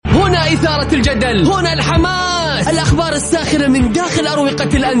وإثارة الجدل. هنا الحماس، الأخبار الساخنة من داخل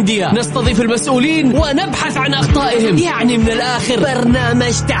أروقة الأندية، نستضيف المسؤولين ونبحث عن أخطائهم. يعني من الآخر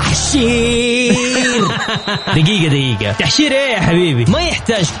برنامج تحشير. دقيقة تحشير ايه يا حبيبي؟ ما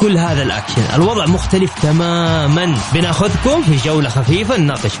يحتاج كل هذا الأكشن، الوضع مختلف تماما. بناخذكم في جولة خفيفة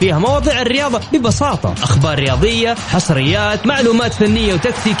نناقش فيها مواضيع الرياضة ببساطة، أخبار رياضية، حصريات، معلومات فنية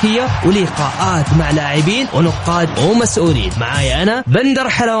وتكتيكية، ولقاءات مع لاعبين ونقاد ومسؤولين. معايا أنا بندر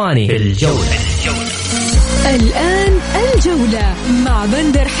حلواني في الجولة. الآن الجولة مع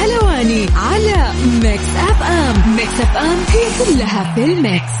بندر حلواني على ميكس أف أم. ميكس أف أم هي كلها في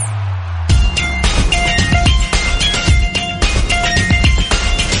الميكس.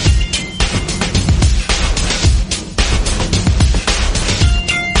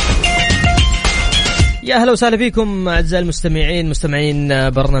 يا أهلا وسهلا فيكم أعزائي المستمعين، مستمعين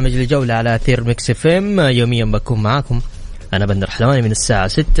برنامج الجولة على أثير ميكس اف ام. يوميا بكون معاكم أنا بندر حلواني من الساعة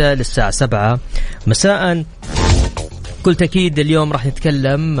 6 للساعة 7 مساء. كل تأكيد اليوم راح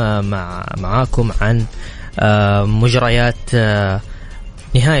نتكلم معاكم عن مجريات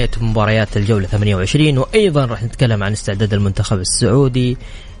نهاية مباريات الجولة 28، وأيضا راح نتكلم عن استعداد المنتخب السعودي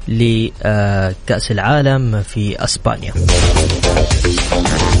لكأس العالم في أسبانيا.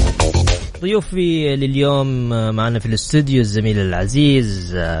 ضيوفي لليوم معنا في الاستوديو الزميل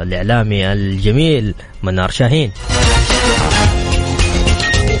العزيز الإعلامي الجميل منار شاهين،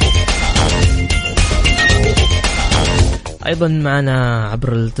 أيضا معنا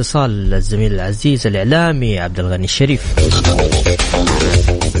عبر الاتصال الزميل العزيز الإعلامي عبد الغني الشريف.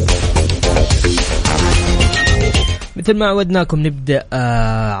 مثل ما عودناكم نبدأ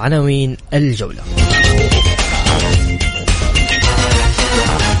عناوين الجولة.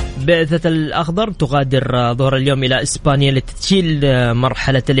 بعثة الأخضر تغادر ظهر اليوم إلى إسبانيا لتسجيل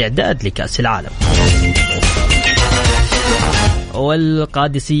مرحلة الإعداد لكأس العالم.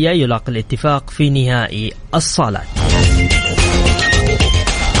 والقادسية يلاقي الاتفاق في نهائي الصالات.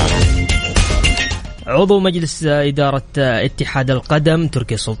 عضو مجلس إدارة اتحاد القدم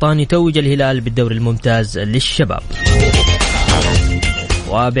تركي السلطان يتوج الهلال بالدوري الممتاز للشباب.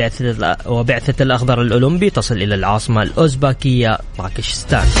 وبعثة الأخضر الأولمبي تصل إلى العاصمة الأوزباكية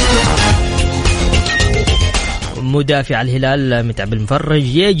طاكشستان. مدافع الهلال متعب المفرج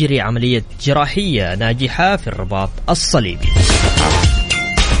يجري عملية جراحية ناجحة في الرباط الصليبي.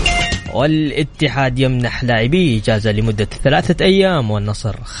 والاتحاد يمنح لاعبيه إجازة لمدة 3 أيام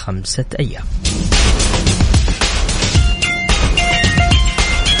والنصر 5 أيام.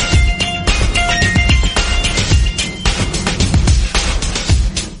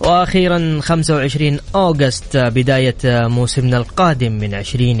 وأخيرا 25 أغسطس بداية موسمنا القادم من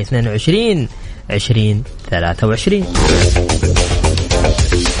 2022-2023.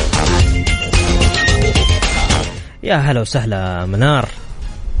 يا هلا وسهلا منار.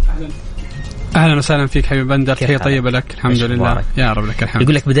 أهلا وسهلا فيك حبيب بندر، تحية طيبة لك. الحمد لله يا رب لك الحمد.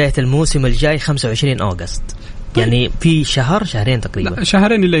 يقول لك بداية الموسم الجاي 25 أغسطس، يعني في شهرين تقريبا.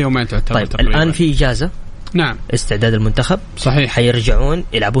 شهرين إلا يومين تعتبر. طيب تقريبا. الآن في إجازة. نعم. استعداد المنتخب. صحيح. حيرجعون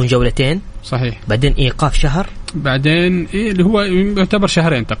يلعبون جولتين. صحيح. بعدين إيقاف شهر. بعدين اللي هو يعتبر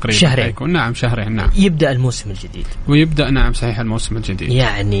شهرين تقريبا. شهرين. نعم شهرين. نعم. يبدأ الموسم الجديد. ويبدأ نعم صحيح الموسم الجديد.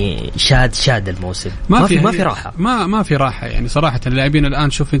 يعني شاد الموسم. ما في راحة. ما في راحة يعني صراحة. اللاعبين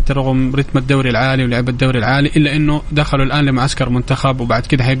الآن شوف انت رغم رتم الدوري العالي ولعب الدوري العالي إلا إنه دخلوا الآن لمعسكر منتخب، وبعد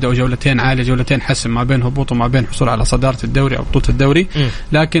كده هيبدأوا جولتين عالية، جولتين حسم ما بين هبوط وما بين حصول على صدارة الدوري أو بطولة الدوري.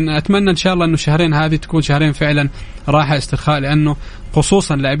 لكن أتمنى إن شاء الله إنه شهرين هذه تكون شهرين فعلا راحة استرخاء، لأنه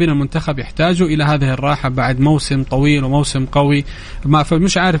خصوصا لاعبين المنتخب يحتاجوا إلى هذه الراحة بعد موسم طويل وموسم قوي.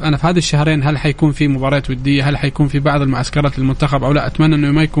 فمش عارف أنا في هذه الشهرين هل حيكون في مباريات ودية، هل حيكون في بعض المعسكرات للمنتخب أو لا. أتمنى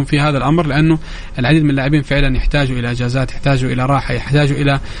أنه ما يكون في هذا الأمر، لأنه العديد من اللاعبين فعلا يحتاجوا إلى إجازات، يحتاجوا إلى راحة، يحتاجوا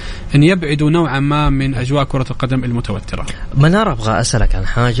إلى أن يبعدوا نوعا ما من أجواء كرة القدم المتوترة. منار أبغى أسألك عن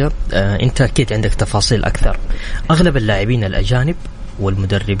حاجة، أنت أكيد عندك تفاصيل أكثر. أغلب اللاعبين الأجانب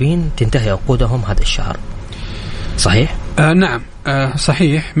والمدربين تنتهي عقودهم هذا الشهر، صحيح؟ نعم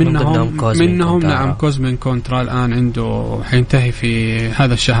صحيح. منهم نعم كوزمين كونترا الآن عنده حينتهي في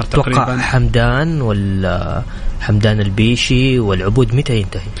هذا الشهر تقريبا. حمدان ولا حمدان البيشي والعبود متى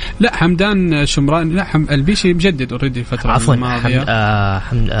ينتهي؟ لا حمدان شمران، لا البيشي مجدد اوريدي الفترة الماضية.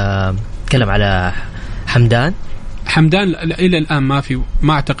 تكلم على حمدان إلى الآن ما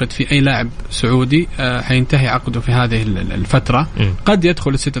أعتقد في أي لاعب سعودي حينتهي عقده في هذه الفترة. قد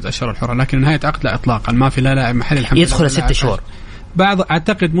يدخل 6 أشهر الحرة، لكن نهاية عقد لا إطلاقا. ما في لا لاعب محلي الحمد لله يدخل 6 شهور.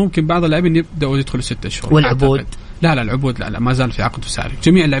 أعتقد ممكن بعض اللاعبين يبدأوا يدخلوا 6 شهور. والعبود لا العبود لا ما زال في عقد ساري.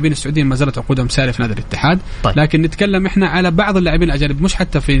 جميع اللاعبين السعوديين ما زالت عقودهم سارية في نادي الاتحاد. طيب. لكن نتكلم احنا على بعض اللاعبين الاجانب، مش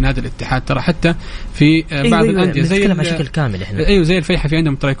حتى في نادي الاتحاد، ترى حتى في بعض الانديه زي بشكل كامل احنا زي الفيحة في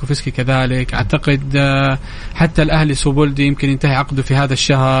عندهم ترايكوفسكي كذلك. اعتقد حتى الاهلي سوبولدي يمكن ينتهي عقده في هذا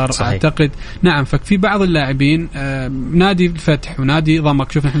الشهر. صحيح. اعتقد نعم. ففي بعض اللاعبين نادي الفتح ونادي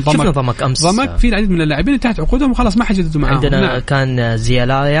ضمك، شفنا ضمك امس في العديد من اللاعبين انتهت عقودهم وخلاص ما حجددوا معاهم. عندنا نعم. كان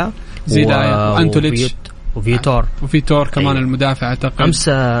زيلايا وانتوليتش وفيتور كمان أيوة. المدافع اعتقد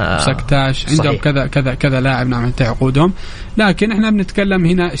سكتاش عندهم كذا لاعب نعم انتهى عقودهم. لكن احنا بنتكلم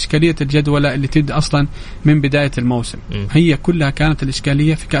هنا اشكاليه الجدولة اللي تبدا اصلا من بدايه الموسم. هي كلها كانت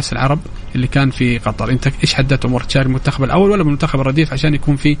الاشكاليه في كاس العرب اللي كان في قطر. انت ايش حددت امور تشارك المنتخب الاول ولا المنتخب الرديف عشان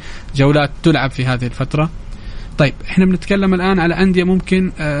يكون في جولات تلعب في هذه الفتره؟ طيب احنا بنتكلم الان على انديه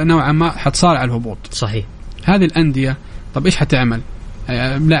ممكن نوعا ما حتصارع الهبوط. صحيح. هذه الانديه طب ايش حتعمل؟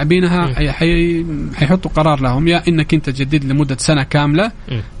 لاعبينها حيحطوا قرار لهم، يا انك انت تجدد لمده سنه كامله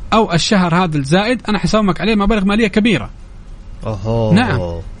او الشهر هذا الزائد انا حساومك عليه مبالغ ماليه كبيره.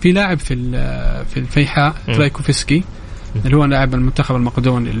 نعم. في لاعب في الفيحاء ترايكوفسكي اللي هو لاعب المنتخب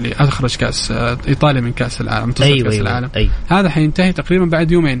المقدوني اللي اخرج كاس ايطاليا من كاس العالم. كاس العالم. هذا حينتهي تقريبا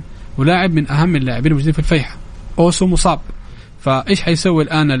بعد يومين، ولاعب من اهم اللاعبين الموجودين في الفيحاء اوسو مصاب. فايش حيسوي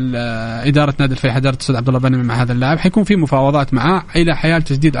الان اداره نادي الفيحاء، اداره الاستاذ عبد الله بنمي مع هذا اللاعب؟ حيكون في مفاوضات معه الى حيال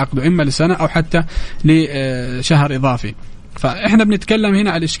تجديد عقده اما لسنه او حتى لشهر اضافي. فاحنا بنتكلم هنا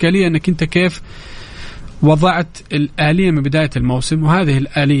على الاشكاليه انك انت كيف وضعت الآلية من بداية الموسم، وهذه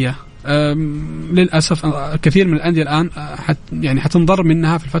الآلية للأسف كثير من الأندية الآن حتنضر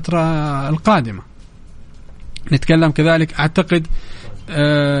منها في الفترة القادمة. نتكلم كذلك أعتقد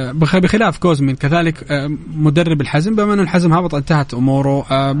بخلاف كوزمين كذلك مدرب الحزم، بما أن الحزم هبط انتهت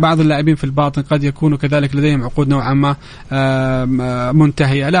أموره. بعض اللاعبين في الباطن قد يكونوا كذلك لديهم عقود نوعا ما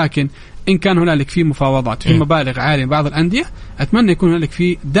منتهية، لكن إن كان هنالك في مفاوضات في مبالغ عالية بعض الأندية، أتمنى يكون هنالك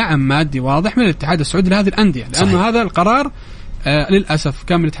في دعم مادي واضح من الاتحاد السعودي لهذه الأندية، لأنه هذا القرار للأسف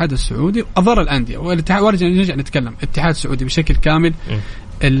كان من الاتحاد السعودي أضر الأندية. والاتحاد نرجع نتكلم الاتحاد السعودي بشكل كامل،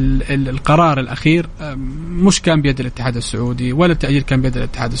 القرار الأخير مش كان بيد الاتحاد السعودي ولا التأجيل كان بيد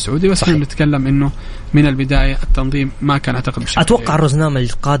الاتحاد السعودي، بس احنا نتكلم إنه من البداية التنظيم ما كان أعتقد بشكل. أتوقع الرزنامة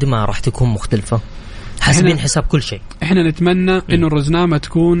القادمة راح تكون مختلفة حسبين حساب كل شيء. احنا نتمنى إنه الرزنامة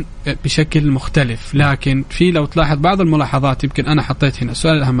تكون بشكل مختلف، لكن في لو تلاحظ بعض الملاحظات يمكن أنا حطيت هنا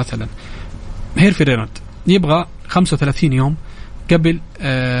السؤال الأهم. مثلا هيرفي رينارد يبغى 35 يوم قبل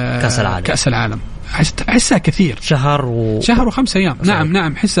كأس العالم. حسها كثير، شهر و5 أيام.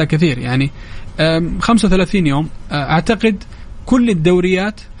 نعم حسها كثير يعني. 35 يوم أعتقد كل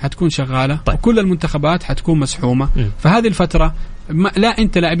الدوريات هتكون شغالة. طيب. وكل المنتخبات هتكون مسحومة. فهذه الفترة لا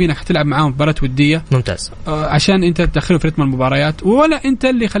أنت لاعبينك هتلعب معاهم مباراة ودية ممتاز عشان أنت تدخلوا في رتم المباريات، ولا أنت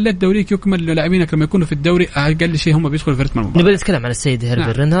اللي خليت دوريك يكمل لاعبينك لما يكونوا في الدوري أقل شيء هم بيدخلوا في رتم المباريات. نبي نتكلم عن السيد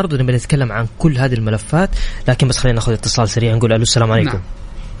هيرفي رينارد ونبي نتكلم عن كل هذه الملفات، لكن بس خلينا ناخذ اتصال سريع. نقول ألو السلام عليكم.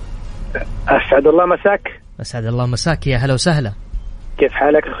 أسعد الله مساك. أسعد الله مساك، يا هلا وسهلا. كيف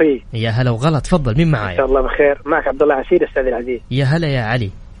حالك أخي؟ يا هلا وغلط. تفضل، مين معايا؟ إن شاء الله بخير. معك عبد الله عسير أستاذ العزيز. يا هلا يا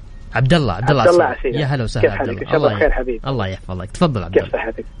علي. عبد الله عسير. يا هلا وسهلا. كيف حالك؟ إن شاء الله بخير حبيبي. الله يحفظك. تفضل عبد الله. كيف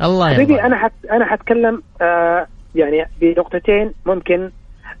صحتك؟ الله يحفظك حبيبي. أنا حتكلم يعني بنقطتين. ممكن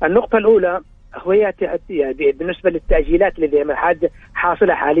النقطة الأولى هي يعني بالنسبة للتأجيلات اللي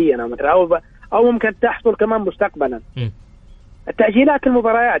حاصلة حاليا أو ممكن تحصل كمان مستقبلا. التأجيلات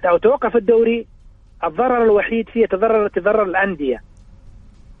المباريات أو توقف الدوري، الضرر الوحيد فيه تضرر الأندية.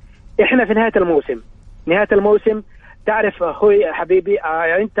 إحنا في نهاية الموسم تعرف أخوي حبيبي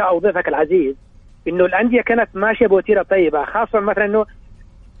أنت أو ضيفك العزيز إنه الأندية كانت ماشية بوتيرة طيبة، خاصة مثلا إنه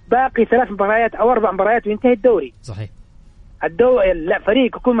باقي 3 مباريات أو 4 مباريات وينتهي الدوري. صحيح. لا فريق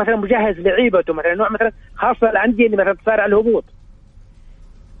يكون مثلا مجهز لعيبته، مثلا نوع مثلا خاصة الأندية اللي مثلا تصارع الهبوط،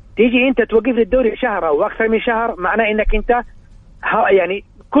 تيجي أنت توقف للدوري شهر أو أكثر من شهر، معناه إنك أنت يعني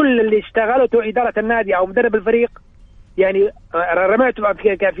كل اللي اشتغلته إدارة النادي أو مدرب الفريق يعني رميته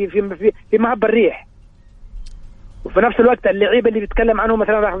في مهب الريح. وفي نفس الوقت اللعيبه اللي بيتكلم عنهم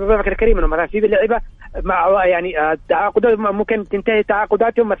مثلا ضيفك الكريم انه مثلا في اللعيبه مع يعني تعاقدات ممكن تنتهي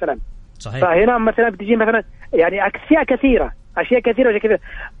تعاقداتهم مثلا. صحيح. فهنا مثلا بتجي مثلا يعني اشياء كثيره.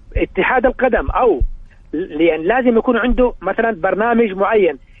 اتحاد القدم او يعني لازم يكون عنده مثلا برنامج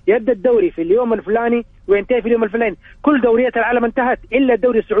معين، يبدا الدوري في اليوم الفلاني وينتهي في اليوم الفلاني. كل دوريات العالم انتهت الا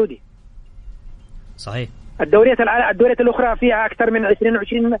الدوري السعودي. صحيح. الدوريات الاخرى فيها اكثر من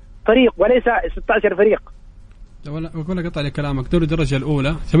 20 فريق وليس 16 فريق. أقول لك قطع كلامك. دوري الدرجة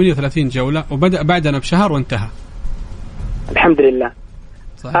الأولى 38 جولة وبدأ بعدنا بشهر وانتهى. الحمد لله.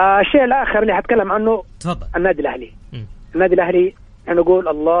 الشيء الآخر اللي هتكلم عنه تفضل. النادي الأهلي. النادي الأهلي نقول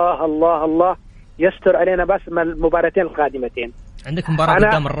الله الله الله، يستر علينا بس من المباراتين القادمتين. عندك مباراة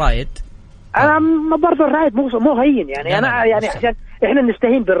قدام الرايد. انا برضه الرايد مو هين يعني. انا يعني عشان احنا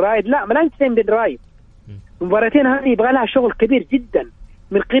نستهين بالرايد، لا ما لا نستهين بالرايد. المباراتين هذه يبغى لها شغل كبير جدا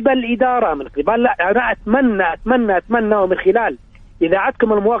من قبل الاداره، من قبل انا اتمنى ومن خلال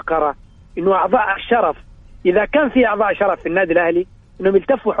اذاعتكم الموقره انه اعضاء الشرف، اذا كان في اعضاء شرف في النادي الاهلي، انهم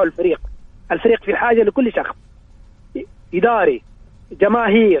يلتفوا حول الفريق في حاجه لكل شخص اداري،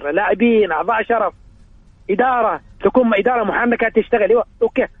 جماهير، لاعبين، اعضاء شرف، اداره تكون اداره محنكه تشتغل.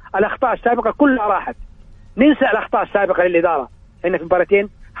 اوكي الاخطاء السابقه كلها راحت، ننسى الاخطاء السابقه للاداره. احنا في مباراتين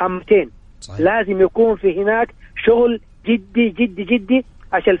هامتين، لازم يكون في هناك شغل جدي جدي جدي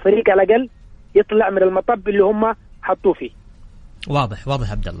عشان الفريق على الاقل يطلع من المطب اللي هم حطوه فيه.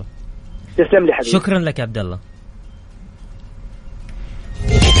 واضح عبد الله. تسلم لي حبيبي. شكرا لك عبد الله.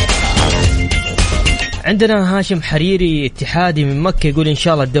 عندنا هاشم حريري اتحادي من مكة يقول إن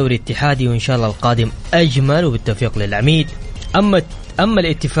شاء الله الدوري اتحادي وإن شاء الله القادم أجمل وبالتوفيق للعميد. أما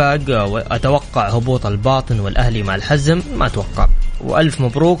الاتفاق أتوقع هبوط الباطن والأهلي مع الحزم ما أتوقع. وألف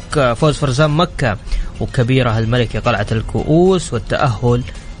مبروك فوز فرزان مكة وكبيرة الملكة قلعة الكؤوس والتأهل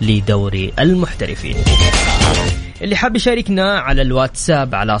لدوري المحترفين. اللي حاب يشاركنا على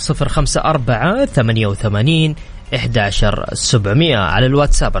الواتساب على 054-88-11700 على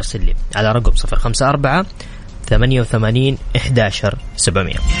الواتساب ارسل لي على رقم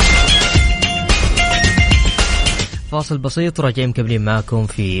 054-88-11700. فاصل بسيط وراجعين مكملين معكم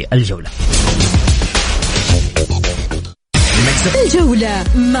في الجولة. الجولة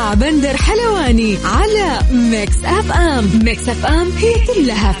مع بندر حلواني على ميكس اف ام. ميكس اف ام هي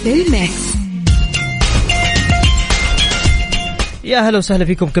كلها في الميكس. يا هلا وسهلا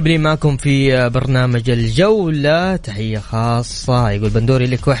فيكم، كبرين معكم في برنامج الجولة. تحية خاصة يقول بندوري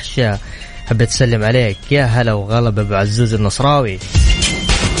لك وحشة، حبيت أسلم عليك. يا هلا وغلب أبو عزوز النصراوي.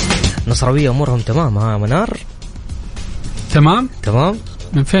 النصراوية أمورهم تمام ها منار؟ تمام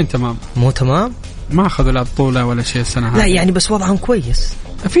من فين تمام؟ مو تمام، ما أخذوا لا بطولة ولا شيء السنة هذه. لا يعني بس وضعهم كويس،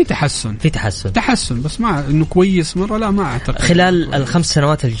 في تحسن بس ما إنه كويس مرة، لا ما أعتقد. خلال ال5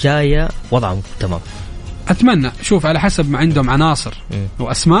 سنوات الجاية وضعهم تمام. أتمنى. شوف على حسب ما عندهم عناصر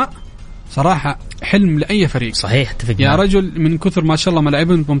وأسماء صراحة حلم لأي فريق. صحيح اتفق يا رجل، من كثر ما شاء الله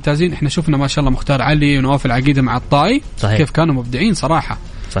ملاعبين ممتازين. احنا شفنا ما شاء الله مختار علي ونواف العقيدة مع الطائي كيف كانوا مبدعين صراحة.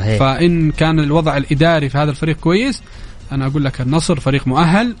 صحيح. فإن كان الوضع الإداري في هذا الفريق كويس، أنا أقول لك النصر فريق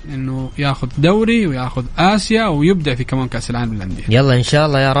مؤهل إنه يأخذ دوري ويأخذ آسيا ويبدأ في كمان كأس العالم للأندية. يلا إن شاء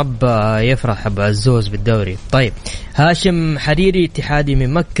الله يا رب يفرح أبو عزوز بالدوري. طيب هاشم حريري اتحادي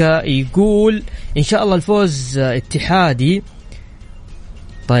من مكة يقول إن شاء الله الفوز اتحادي.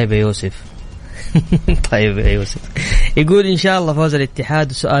 طيب يا يوسف طيب يا يوسف يقول إن شاء الله فوز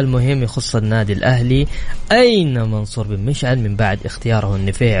الاتحاد. سؤال مهم يخص النادي الأهلي، أين منصور بن مشعل من بعد اختياره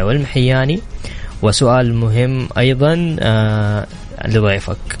النفيعي والمحياني؟ وسؤال مهم أيضا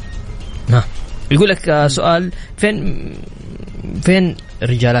لضيفك، يقول لك سؤال فين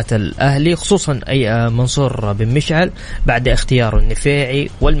رجالات الأهلي خصوصا أي منصور بن مشعل بعد اختياره النفيعي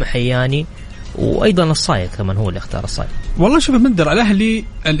والمحياني وأيضا الصايغ كمان هو اللي اختار الصايغ. والله شوف مندر، الأهلي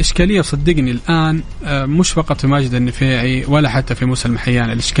الإشكالية صدقني الآن مش فقط في ماجد النفيعي ولا حتى في موسى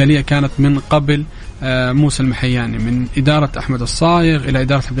المحياني. الإشكالية كانت من قبل موسى المحياني، من إدارة أحمد الصايغ إلى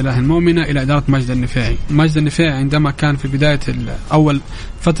إدارة عبد الله المؤمنة إلى إدارة ماجد النفيعي. ماجد النفيعي عندما كان في بداية أول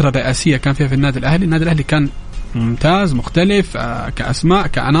فترة رئاسية كان فيها في النادي الأهلي كان ممتاز مختلف كأسماء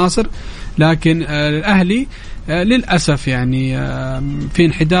كعناصر، لكن الأهلي للأسف يعني في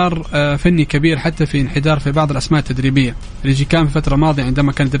انحدار فني كبير، حتى في انحدار في بعض الأسماء التدريبية. اللي كان في فترة ماضية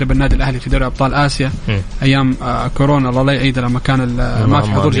عندما كان يدرب النادي الأهلي في دوري أبطال آسيا أيام كورونا الله لا يعيد، لما كان ما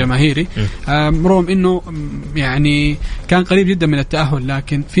في حضور جماهيري، رغم إنه يعني كان قريب جدا من التأهل،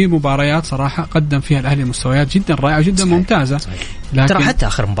 لكن في مباريات صراحة قدم فيها الأهلي مستويات جدا رائعة جدا ممتازة. ترى حتى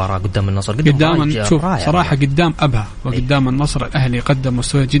آخر مباراة قدام النصر قدام شوف صراحة قدام أبها وقدام النصر الأهلي قدم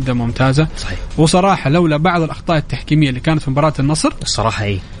مستويات جدا ممتازة. صحيح. وصراحة لولا بعض الأخطاء التحكيمية اللي كانت في مباراة النصر الصراحة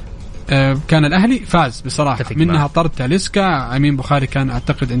كان الأهلي فاز بصراحة، منها طرد تاليسكا. أمين بخاري كان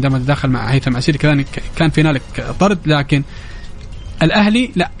أعتقد عندما تدخل مع هيثم عسيري كذلك كان في هنالك طرد، لكن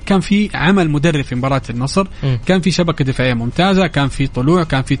الأهلي لا، كان في عمل مدرب في مباراة النصر، كان في شبكة دفاعية ممتازة، كان في طلوع،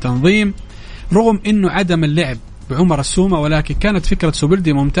 كان في تنظيم، رغم إنه عدم اللعب بعمر السومة، ولكن كانت فكرة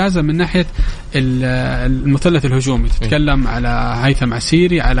سوبلدي ممتازة من ناحية المثلث الهجومي. تتكلم على هيثم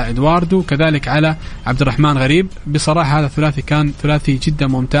عسيري، على إدواردو، كذلك على عبد الرحمن غريب. بصراحة هذا الثلاثي كان ثلاثي جدا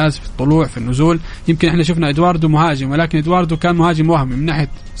ممتاز في الطلوع في النزول. يمكن احنا شفنا إدواردو مهاجم، ولكن إدواردو كان مهاجم وهمي من ناحية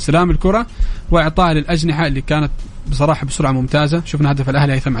استلام الكرة وإعطاء للأجنحة اللي كانت بصراحة بسرعة ممتازة. شفنا هدف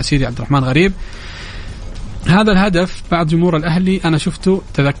الأهلي هيثم عسيري عبد الرحمن غريب. هذا الهدف بعض جمهور الأهلي أنا شفته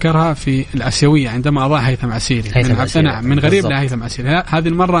تذكرها في الآسيوية عندما أضاع هيثم عسيري من غريب لهيثم عسيري. هذه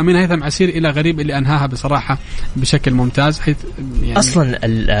المرة من هيثم عسيري إلى غريب اللي أنهاها بصراحة بشكل ممتاز. حيث يعني أصلا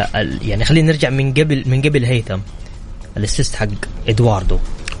يعني خلينا نرجع من قبل هيثم الاسيست حق إدواردو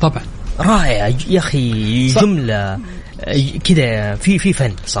طبعا رائع يا أخي، جملة كده في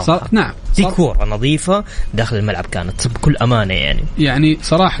فن صراحة. نعم في كورة نظيفة داخل الملعب كانت بكل أمانة يعني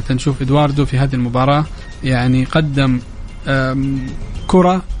صراحة نشوف إدواردو في هذه المباراة يعني قدم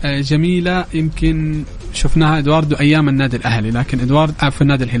كرة جميلة يمكن شفناها إدواردو أيام النادي الأهلي، لكن إدواردو في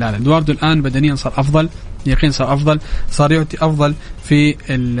النادي الهلال. إدواردو الآن بدنيا صار أفضل، يقين صار أفضل، صار يعطي أفضل في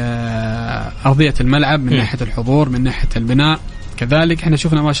أرضية الملعب من ناحية الحضور من ناحية البناء. كذلك احنا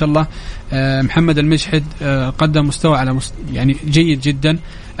شفنا ما شاء الله محمد المشحد قدم مستوى على يعني جيد جدا.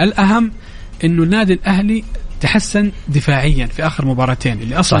 الأهم إنه النادي الأهلي تحسن دفاعيا في آخر مباراتين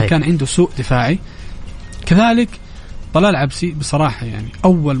اللي أصلا صحيح. كان عنده سوء دفاعي. كذلك طلال عبسي بصراحة يعني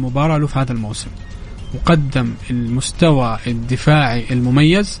أول مباراة له في هذا الموسم وقدم المستوى الدفاعي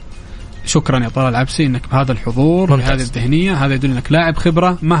المميز. شكرا يا طلال عبسي انك بهذا الحضور بهذه الذهنية، هذا يدل انك لاعب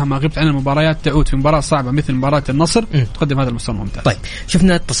خبرة مهما غبت عن المباريات تعود في مباراة صعبة مثل مباراة النصر تقدم هذا المستوى الممتاز. طيب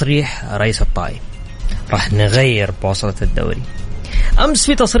شفنا تصريح رئيس الطائي راح نغير بوصلة الدوري. امس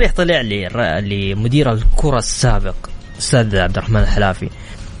في تصريح طلع لمدير الكرة السابق استاذ عبد الرحمن الحلافي،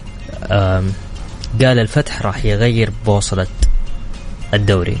 قال الفتح راح يغير بوصلة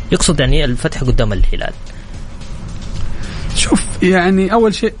الدوري، يقصد يعني الفتح قدام الهلال. شوف يعني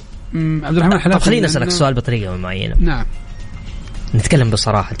اول شيء عبد الرحمن الحلافي، طب خلينا نسألك سؤال بطريقة معينة. نعم نتكلم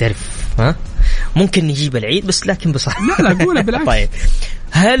بصراحة، تعرف ها ممكن نجيب العيد بس لكن بصراحة لا قولها بالعكس. طيب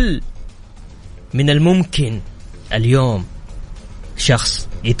هل من الممكن اليوم شخص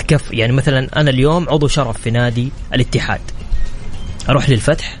يتكف يعني مثلا أنا اليوم عضو شرف في نادي الاتحاد، أروح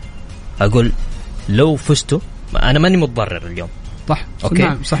للفتح أقول لو فزتوا أنا ماني متضرر اليوم صح أوكي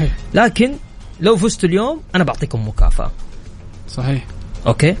نعم صحيح، لكن لو فزتوا اليوم أنا بعطيكم مكافأة صحيح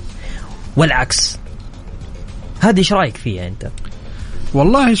أوكي، والعكس هذه إيش رأيك فيها أنت؟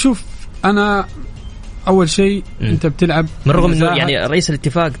 والله شوف أنا أول شيء أنت بتلعب من رغم إنه يعني رئيس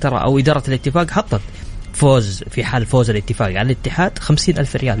الاتفاق ترى أو إدارة الاتفاق حطت فوز في حال فوز الاتفاق على الاتحاد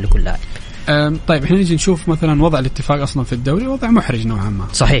 50,000 ريال لكل لاعب. طيب احنا نيجي نشوف مثلا وضع الاتفاق أصلا في الدوري وضع محرج نوعا ما.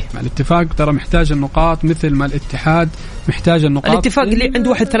 صحيح الاتفاق ترى محتاج النقاط مثل ما الاتحاد محتاج النقاط. الاتفاق اللي عنده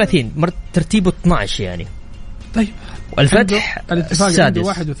 31 ترتيبه 12 يعني. طيب والفتح الاتفاق عنده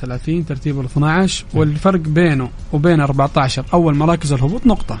 31 ترتيبه 12 والفرق بينه وبين 14 أول مراكز الهبوط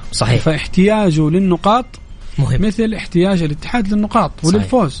نقطة. صحيح. فاحتياجه للنقاط مهم مثل احتياج الاتحاد للنقاط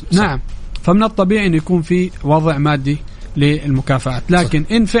وللفوز. صحيح. نعم فمن الطبيعي أن يكون في وضع مادي للمكافآت، لكن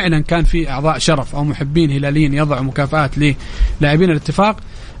صح. إن فعلا كان في أعضاء شرف أو محبين هلاليين يضعوا مكافآت للاعبين الاتفاق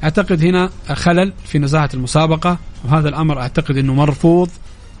أعتقد هنا خلل في نزاهة المسابقة، وهذا الأمر أعتقد أنه مرفوض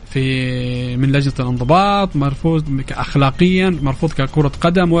من لجنة الانضباط، مرفوض أخلاقيا، مرفوض ككرة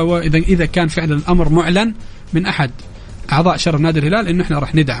قدم. وإذا كان فعلا الأمر معلن من أحد أعضاء شرف نادي الهلال إنه إحنا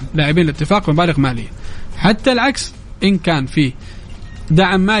راح ندعم لاعبين الاتفاق بمبالغ مالية، حتى العكس إن كان في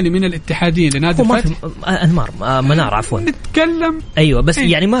دعم مالي من الاتحادين لنادي الفتح منار عفوا نتكلم ايوه بس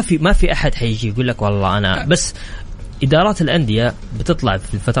يعني ما في احد حيجي يقول لك والله انا بس ادارات الانديه بتطلع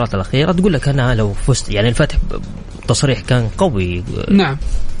في الفترات الاخيره تقول لك انا لو فزت يعني الفتح تصريح كان قوي. نعم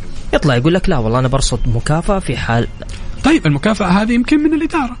يطلع يقول لك لا والله انا برصد مكافاه في حال. طيب المكافاه هذه يمكن من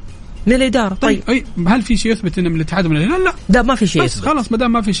الاداره. طيب هل في شيء يثبت انه من الاتحاد ومن الهلال؟ لا ما في شيء بس خلاص ما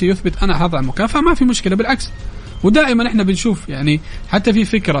دام ما في شيء يثبت انا هضع مكافاه ما في مشكله بالعكس. ودائما احنا بنشوف يعني حتى في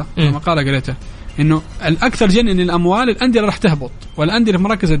فكره مقاله قريتها انه الاكثر جنن الاموال الانديه راح تهبط، والانديه في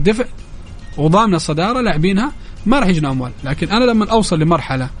مراكز الدفع وضامن الصداره لاعبينها ما راح يجينا اموال. لكن انا لما اوصل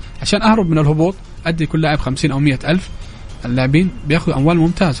لمرحله عشان اهرب من الهبوط ادي كل لاعب 50 أو 100 ألف، اللاعبين بياخذوا اموال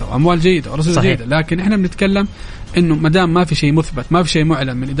ممتازه واموال جيده ورصيد جيده. لكن احنا بنتكلم انه ما دام ما في شيء مثبت ما في شيء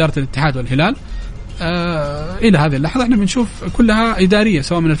معلن من اداره الاتحاد والهلال إلى هذه اللحظة احنا بنشوف كلها إدارية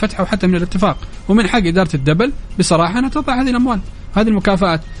سواء من الفتح أو حتى من الاتفاق، ومن حق إدارة الدبل بصراحة أن تضع هذه الأموال هذه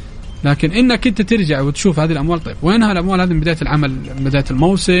المكافآت. لكن إنك أنت ترجع وتشوف هذه الأموال، طيب وينها الأموال هذه من بداية العمل من بداية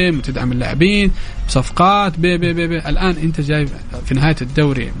الموسم وتدعم اللاعبين بصفقات الآن أنت جاي في نهاية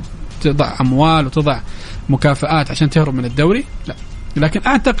الدوري تضع أموال وتضع مكافآت عشان تهرب من الدوري؟ لا. لكن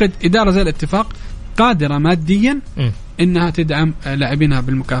أعتقد إدارة زي الاتفاق قادرة ماديا إنها تدعم لاعبينها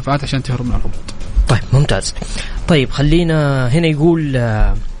بالمكافآت عشان تهرب من الهبوط. طيب ممتاز. طيب خلينا هنا يقول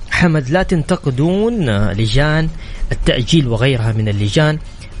حمد لا تنتقدون لجان التأجيل وغيرها من اللجان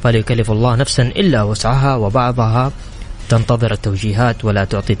فلا يكلف الله نفسا إلا وسعها وبعضها تنتظر التوجيهات ولا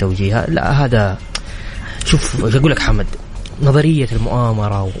تعطي توجيهات. لا هذا شوف أقول لك حمد نظرية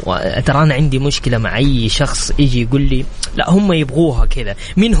المؤامرة. وترى أنا عندي مشكلة مع أي شخص يجي يقول لي لا هم يبغوها كذا.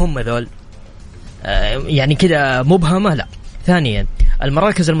 مين هم ذول؟ يعني كذا مبهمة. لا. ثانيا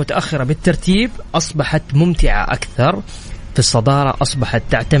المراكز المتأخرة بالترتيب أصبحت ممتعة أكثر، في الصدارة أصبحت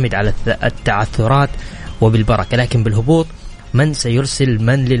تعتمد على التعثرات وبالبركة، لكن بالهبوط من سيرسل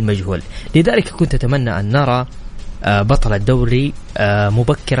من للمجهول. لذلك كنت أتمنى أن نرى بطل الدوري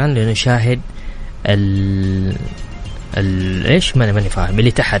مبكرا لنشاهد ايش ماني فاهم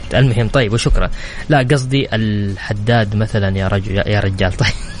اللي تحت. المهم طيب وشكرا. لا قصدي الحداد مثلا يا رجال.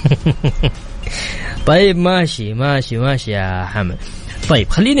 طيب طيب ماشي يا حمد. طيب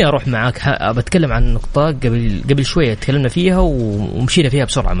خليني أروح معاك. بتكلم عن نقطة قبل شوية تكلمنا فيها ومشينا فيها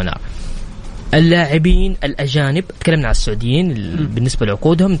بسرعة منار. اللاعبين الأجانب، تكلمنا عن السعوديين بالنسبة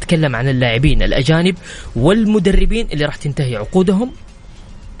لعقودهم، نتكلم عن اللاعبين الأجانب والمدربين اللي راح تنتهي عقودهم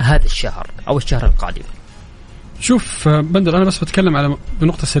هذا الشهر أو الشهر القادم. شوف بندر، أنا بس بتكلم على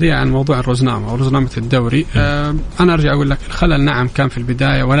بنقطة سريعة عن موضوع الرزنامة أو رزنامة الدوري. أنا أرجع أقول لك الخلل نعم كان في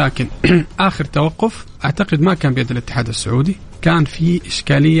البداية، ولكن آخر توقف أعتقد ما كان بيد الاتحاد السعودي. كان في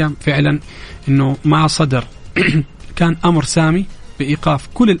إشكالية فعلا إنه ما صدر كان أمر سامي بإيقاف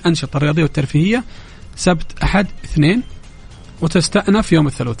كل الأنشطة الرياضية والترفيهية سبت أحد اثنين وتستأنف يوم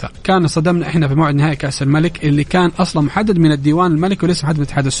الثلاثاء. كان صدمنا إحنا في موعد نهائي كأس الملك اللي كان أصلا محدد من الديوان الملكي وليس محدد من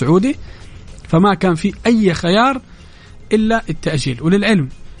الاتحاد السعودي، فما كان في أي خيار إلا التأجيل. وللعلم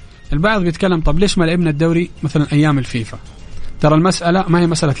البعض بيتكلم طب ليش ما لعبنا الدوري مثلا أيام الفيفا؟ ترى المسألة ما هي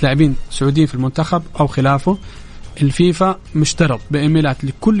مسألة لاعبين سعوديين في المنتخب أو خلافه. الفيفا مشترط بإيميلات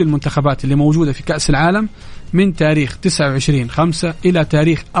لكل المنتخبات اللي موجودة في كأس العالم من تاريخ 29/5 إلى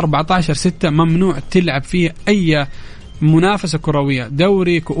تاريخ 14/6 ممنوع تلعب فيه أي منافسة كروية،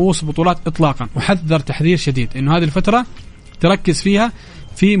 دوري، كؤوس، بطولات إطلاقا. وحذر تحذير شديد إنه هذه الفترة تركز فيها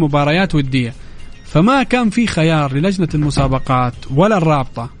في مباريات ودية. فما كان في خيار للجنة المسابقات ولا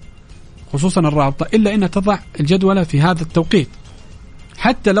الرابطة، خصوصا الرابطة، إلا أنها تضع الجدولة في هذا التوقيت.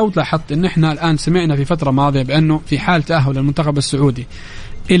 حتى لو لاحظت أن احنا الآن سمعنا في فترة ماضية بأنه في حال تأهل المنتخب السعودي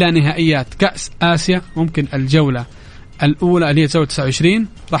إلى نهائيات كأس آسيا ممكن الجولة الأولى اللي هي جولة 29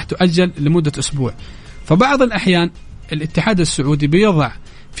 راح تؤجل لمدة أسبوع. فبعض الأحيان الاتحاد السعودي بيضع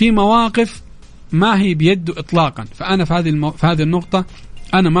في مواقف ما هي بيده إطلاقا. فأنا في هذه النقطة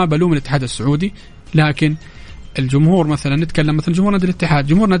أنا ما بلوم الاتحاد السعودي، لكن الجمهور مثلا نتكلم مثلا جمهور نادي الاتحاد،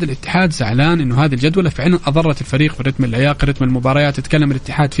 جمهور نادي الاتحاد زعلان إنه هذه الجدولة فعلا أضرت الفريق في رتم اللياقة، رتم المباريات. تتكلم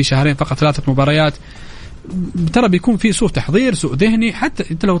الاتحاد في شهرين فقط 3 مباريات، ترى بيكون في سوء تحضير، سوء ذهني. حتى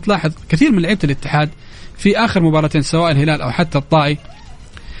أنت لو تلاحظ كثير من لعيبة الاتحاد في آخر مباراتين سواء الهلال أو حتى الطائي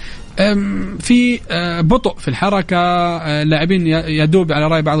في بطء في الحركة، لاعبين يدوب على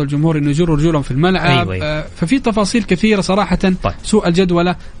رأي بعض الجمهور إنه يجروا رجولهم في الملعب. أيوة. ففي تفاصيل كثيرة صراحة. طيب. سوء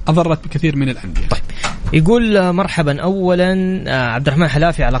الجدولة أضرت بكثير من الأندية. طيب. يقول مرحبا أولا عبد الرحمن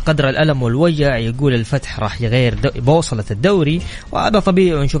حلافي على قدر الألم والوجع، يقول الفتح راح يغير بوصلة الدوري وهذا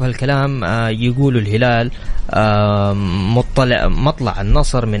طبيعي ونشوف هالكلام. يقول الهلال مطلع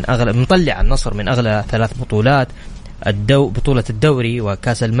النصر من أغلى 3 بطولات، بطولة الدوري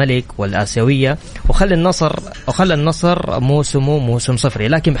وكاس الملك والآسيوية، وخلى النصر موسم صفري.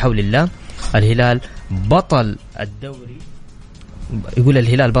 لكن بحول الله الهلال بطل الدوري. يقول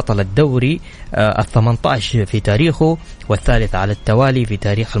الهلال بطل الدوري 18 في تاريخه والثالث على التوالي في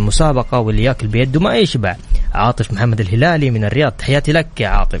تاريخ المسابقة، واللي ياكل بيده ما يشبع. عاطف محمد الهلالي من الرياض، تحياتي لك يا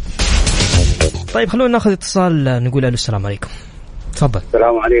عاطف. طيب خلونا ناخذ اتصال، نقول له السلام عليكم. تفضل.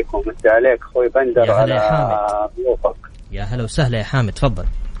 السلام عليكم. مسي عليك اخوي بندر على ضيوفك. يا هلا وسهلا يا حامد، تفضل.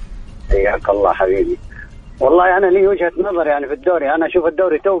 حياك الله حبيبي. والله انا لي وجهة نظر يعني في الدوري، انا اشوف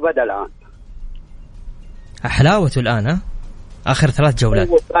الدوري تو بدا الان، حلاوته الان اخر 3 جولات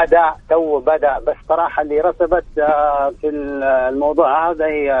تو بدا. بس صراحه اللي رسبت في الموضوع هذا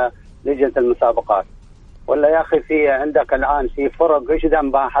هي لجنة المسابقات. ولا يا اخي في عندك الان في فرق ايش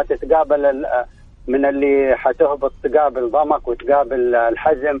ذنبها حتتقابل من اللي حتهبط، تقابل ضمك وتقابل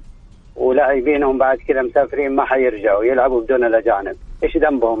الحزم ولاعبينهم بعد كذا مسافرين ما حيرجعوا يلعبوا بدون الأجانب. إيش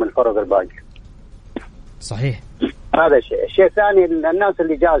ذنبهم الفرق الباقي؟ صحيح. هذا الشيء الثاني الناس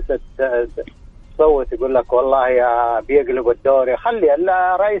اللي جالسة تصوت يقول لك والله يا بيقلبوا الدوري، خلي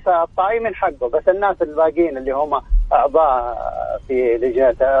الرئيس الطائي من حقه، بس الناس الباقيين اللي هم أعضاء في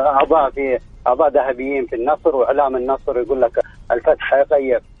لجنة، أعضاء ذهبيين في النصر وإعلام النصر يقول لك الفتح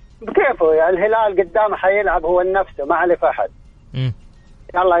حيغير. كيفه يعني الهلال قدامه حيلعب هو نفسه ما عليه أحد.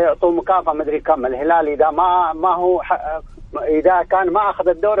 يلا يعطوه مكافأة مدري كم. الهلال إذا ما هو إذا كان ما أخذ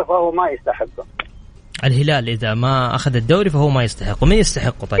الدوري فهو ما يستحقه. الهلال إذا ما أخذ الدوري فهو ما يستحقه. من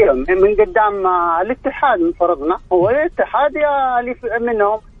يستحقه طيب؟ من قدام الاتحاد من فرضنا، هو الاتحاد اللي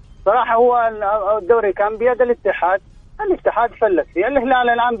منهم صراحة، هو الدوري كان بيد الاتحاد، الاتحاد فلت فيه. الهلال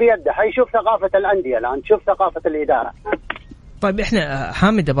الآن بيده، حيشوف ثقافة الأندية الآن، تشوف ثقافة الإدارة. طيب احنا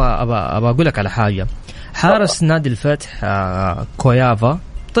حامد ابى اقول لك على حاجه. حارس نادي الفتح كويافا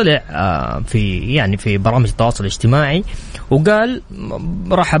طلع في برامج التواصل الاجتماعي وقال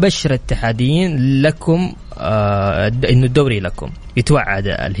راح ابشر الاتحاديين لكم انه الدوري لكم، يتوعد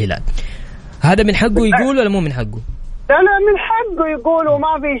الهلال. هذا من حقه يقول ولا مو من حقه؟ لا من حقه يقول،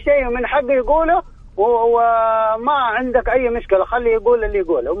 وما في شيء من حقه يقوله، وما عندك اي مشكله، خليه يقول اللي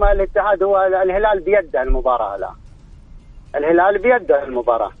يقوله. وما الاتحاد هو الهلال بيده المباراه، لا الهلال بيده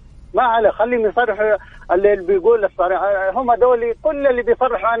المباراه، ما عليه، خليهم يصرحوا اللي بيقول الصراحه. هم دولي كل اللي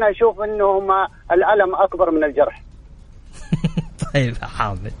بيصرحوا انا اشوف انهم الالم اكبر من الجرح. طيب يا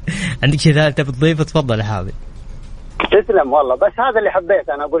حامد، عندك شيء ثالث بتضيفه؟ تفضل يا حامد. تسلم والله، بس هذا اللي حبيت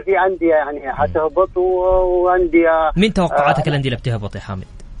انا اقول. في أندية يعني حتهبط وأندية. مين توقعاتك الأندية اللي بتهبط يا حامد؟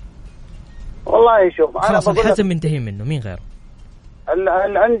 والله شوف خلاص الحزم منتهي منه، مين غيره؟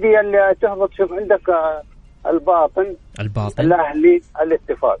 الأندية اللي تهبط، شوف عندك الباطن الأهلي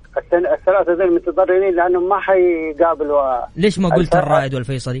الاتفاق، الثلاثة ذول متضررين لأنهم ما حيقابلوا. ليش ما قلت الرائد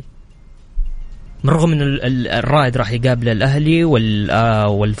والفيصلي؟ من رغم أن الرائد راح يقابل الأهلي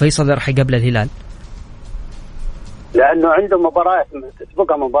والفيصلي راح يقابل الهلال، لأنه عنده مباريات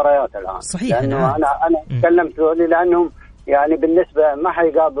تسبقها مباريات الآن. صحيح. لأنه أنا تكلمت لأنهم يعني بالنسبة ما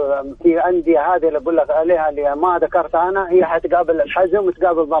حيقابل في أندية هذه اللي بقول لك عليها اللي ما ذكرتها أنا، هي حتقابل الحزم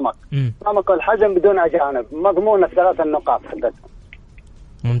وتقابل ضمك. ضمك والحزم بدون أجانب، مضمون الثلاث النقاط حقتهم.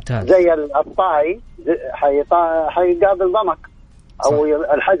 ممتاز. زي الطائي حيقابل ضمك أو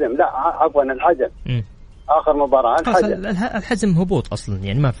الحزم، لا عفوا الحزم. آخر مباراة الحزم هبوط أصلا،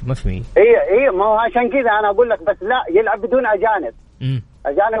 يعني ما في. إيه ما هو عشان كذا أنا أقول لك، بس لا يلعب بدون أجانب.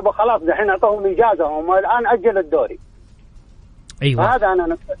 أجانب وخلاص، دحين أعطوهم إجازة، هم الآن أجل الدوري. أيوة. هذا أنا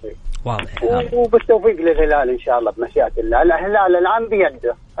نقطتي واضح. وبالتوفيق للهلال إن شاء الله بمشيئة الله. الهلال الآن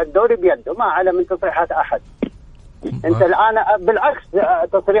بيده الدوري، بيده، ما على من تصريحات أحد. أنت الآن بالعكس،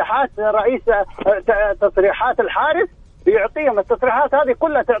 تصريحات رئيس تصريحات الحارس بيعطيهم التصريحات هذه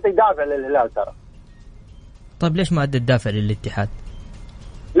كلها تعطي دافع للهلال ترى. طيب ليش ما أدى الدافع للاتحاد؟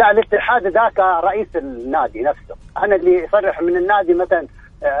 لا الاتحاد ذاك رئيس النادي نفسه. أنا اللي يصرح من النادي مثلا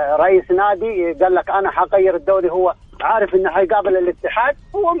رئيس نادي قال لك أنا حغير الدوري، هو عارف إنه حيقابل الاتحاد،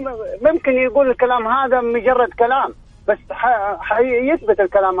 هو ممكن يقول الكلام هذا مجرد كلام، بس حيثبت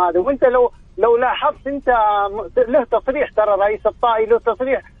الكلام هذا. وانت لو لاحظت انت له تصريح، ترى رئيس الطائي له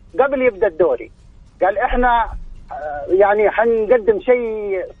تصريح قبل يبدأ الدوري، قال احنا يعني حنقدم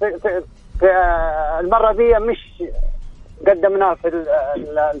شيء في المرة دي مش قدمناه في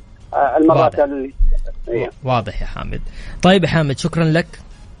المرات اللي واضح يا حامد. طيب يا حامد، شكرا لك،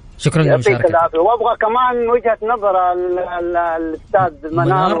 شكرا للمشاركة. وابغى كمان وجهة نظر الأستاذ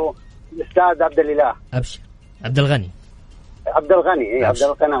منار والأستاذ عبد الإله. أبشر. عبد الغني عبد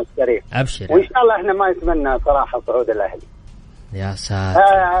القناة الشريف. أبشر. وإن شاء الله إحنا ما نتمنى صراحة صعود الأهلي. يا ساتر.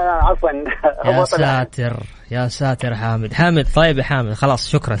 عفوا. يا ساتر يا ساتر حامد. طيب يا حامد خلاص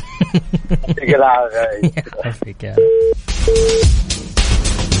شكرا.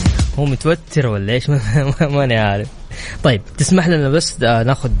 هو متوتر ولا ايش؟ ماني عارف. طيب تسمح لنا بس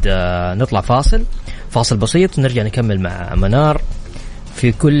نطلع فاصل بسيط ونرجع نكمل مع منار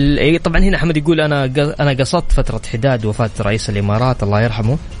في كل طبعا هنا حمد يقول انا قصدت فترة حداد وفاة رئيس الامارات الله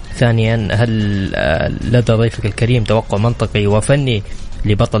يرحمه. ثانيا، هل لدى ضيفك الكريم توقع منطقي وفني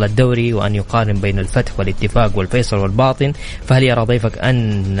لبطل الدوري وأن يقارن بين الفتح والاتفاق والفيصل والباطن؟ فهل يرى ضيفك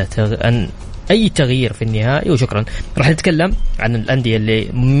أن أي تغيير في النهائي؟ وشكرا. راح نتكلم عن الأندية اللي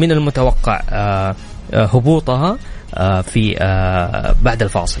من المتوقع هبوطها في بعد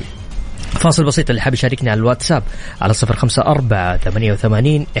الفاصل. فاصل بسيط. اللي حاب يشاركني على الواتساب على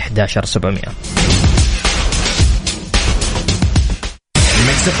 0548811700.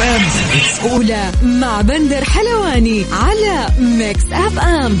 أولى مع بندر حلواني على ميكس أف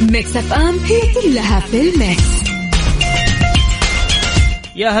أم. ميكس أف أم هي كلها في الميكس.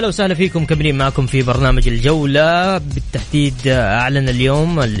 يا هلا وسهلا فيكم، كملين معكم في برنامج الجولة. بالتحديد أعلن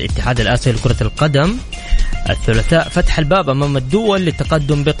اليوم الاتحاد الآسيوي لكرة القدم الثلاثاء فتح الباب أمام الدول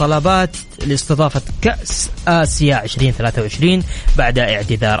للتقدم بطلبات لاستضافة كأس آسيا 2023 بعد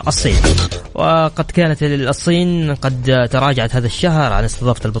اعتذار الصين. وقد كانت الصين قد تراجعت هذا الشهر عن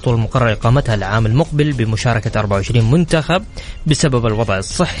استضافة البطولة المقرر إقامتها العام المقبل بمشاركة 24 منتخب بسبب الوضع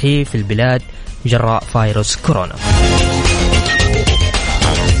الصحي في البلاد جراء فيروس كورونا.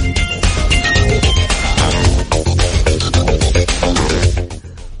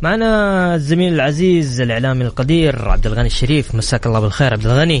 معنا الزميل العزيز الإعلامي القدير عبد الغني الشريف. مساك الله بالخير عبد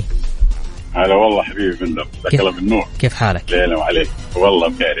الغني. هلا والله حبيبي بندر، مساك الله بالنور. كيف حالك؟ ليلة وعليك. والله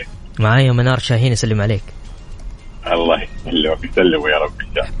بخير. معايا منار شاهين يسلم عليك. الله يسلم يا رب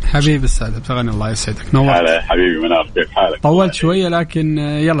إن شاء الله. حبيبي السعد بتغني، الله يسعدك، نورت. هلا حبيبي منار، كيف حالك؟ طولت شوية لكن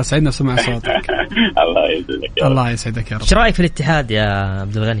يلا سعدنا سمع صوتك. الله يسعدك يا رب. الله يسعدك يا رب. ايش رايك في الاتحاد يا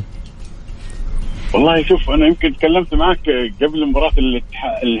عبد الغني؟ والله شوف، أنا يمكن تكلمت معك قبل مباراة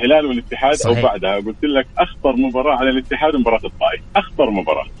الهلال والاتحاد صحيح. أو بعدها قلت لك أخطر مباراة على الاتحاد مباراة الطائي، أخطر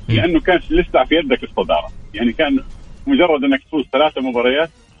مباراة لأنه كان لسه في يدك الصدارة، يعني كان مجرد أنك تفوز 3 مباريات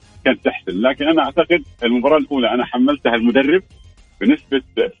كانت تحسن. لكن أنا أعتقد المباراة الأولى أنا حملتها المدرب بنسبة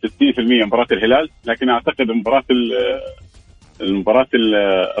 60% مباراة الهلال، لكن أعتقد المباراة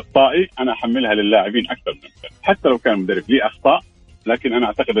الطائي أنا أحملها للاعبين أكثر من كده. حتى لو كان المدرب ليه أخطاء، لكن أنا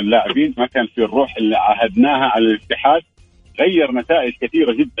أعتقد اللاعبين ما كان في الروح اللي عهدناها على الاتحاد. غير نتائج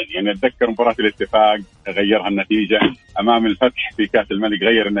كثيرة جدا، يعني أتذكر مباراة الاتفاق غيرها النتيجة، أمام الفتح في كأس الملك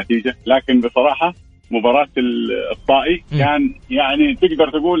غير النتيجة. لكن بصراحة مباراة الطائي كان يعني تقدر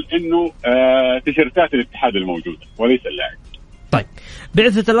تقول إنه تيشيرتات الاتحاد الموجودة وليس اللاعب. طيب،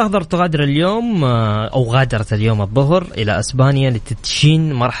 بعثة الأخضر تغادر اليوم أو غادرت اليوم الظهر إلى أسبانيا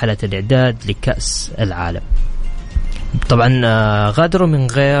لتدشين مرحلة الإعداد لكأس العالم. طبعا غادروا من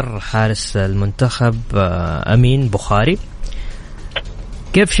غير حارس المنتخب أمين بخاري.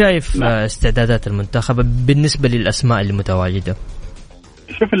 كيف شايف استعدادات المنتخب بالنسبة للأسماء اللي متواجدة؟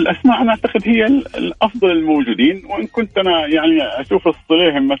 شوف، الأسماء أنا أعتقد هي الأفضل الموجودين، وإن كنت أنا يعني أشوف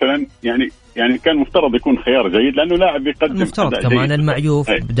الصليهم مثلا يعني كان مفترض يكون خيار جيد، لأنه لاعب يقدم مفترض كمان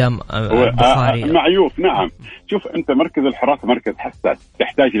المعيوف بدام بخاري. معيوف نعم. شوف أنت مركز الحراس مركز حساس،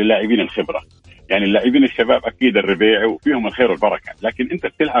 تحتاج للاعبين الخبرة، يعني اللاعبين الشباب أكيد الربيع وفيهم الخير والبركة، لكن أنت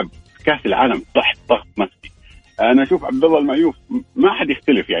بتلعب في كأس العالم تحت ضغط نفسي. أنا أشوف عبد الله المعيوف ما حد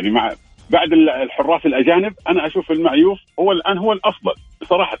يختلف، يعني مع بعد الحراس الأجانب أنا أشوف المعيوف هو الآن هو الأفضل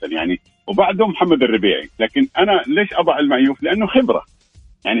بصراحة يعني، وبعده محمد الربيعي. لكن أنا ليش أضع المعيوف؟ لأنه خبرة،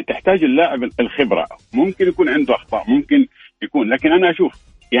 يعني تحتاج اللاعب الخبرة. ممكن يكون عنده أخطاء، ممكن يكون، لكن أنا أشوف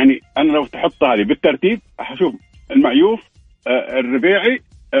يعني أنا لو تحط هذه بالترتيب أشوف المعيوف، الربيعي،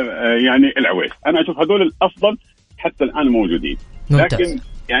 يعني العويس. أنا أشوف هذول الأفضل حتى الآن موجودين. لكن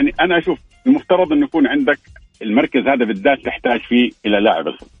يعني أنا أشوف المفترض أن يكون عندك المركز هذا بالذات تحتاج فيه إلى لاعب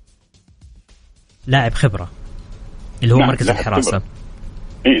الخبرة، لاعب خبرة اللي هو نعم مركز الحراسة.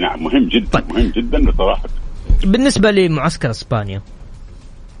 اي نعم، مهم جدا. طيب. مهم جدا بصراحة. بالنسبة لمعسكر اسبانيا،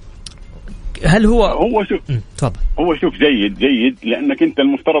 هل هو شوف تفضل. هو شوف جيد لانك انت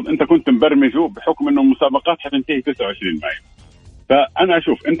المفترض انت كنت مبرمجه بحكم انه المسابقات حتنتهي 29 مايو. فانا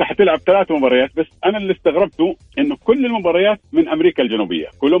اشوف انت حتلعب 3 مباريات بس. انا اللي استغربته انه كل المباريات من امريكا الجنوبيه،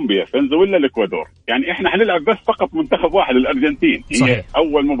 كولومبيا، فنزويلا، الاكوادور. يعني احنا حنلعب بس فقط منتخب واحد، الارجنتين. صحيح. هي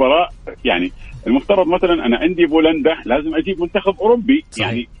اول مباراه. يعني المفترض مثلا انا عندي بولندا لازم اجيب منتخب اوروبي. صحيح.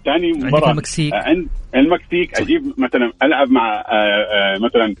 يعني ثاني مباراه المكسيك اجيب مثلا العب مع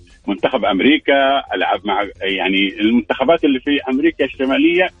مثلا منتخب امريكا، العب مع يعني المنتخبات اللي في امريكا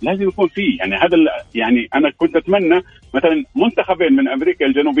الشماليه لازم يكون فيه. يعني هذا يعني انا كنت اتمنى مثلا منتخبين من امريكا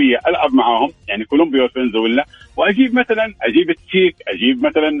الجنوبيه العب معاهم، يعني كولومبيا وفنزويلا، واجيب مثلا التشيك، اجيب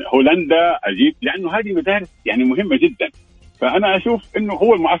مثلا هولندا، لانه هذه مدارس يعني مهمه جدا. فأنا أشوف إنه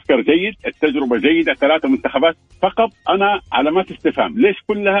هو المعسكر جيد، التجربة جيدة، 3 منتخبات فقط. أنا علامات استفهام ليش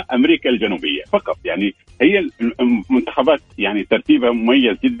كلها أمريكا الجنوبية فقط؟ يعني هي المنتخبات يعني ترتيبها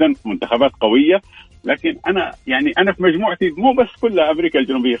مميز جدا، منتخبات قوية، لكن أنا في مجموعتي مو بس كلها أمريكا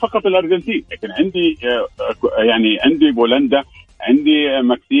الجنوبية فقط الأرجنتين، لكن عندي بولندا، عندي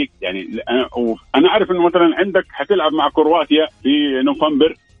مكسيك. يعني أنا أعرف إنه مثلا عندك حتلعب مع كرواتيا في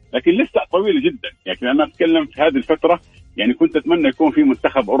نوفمبر، لكن لسه طويل جدا. يعني أنا أتكلم في هذه الفترة، يعني كنت أتمنى يكون في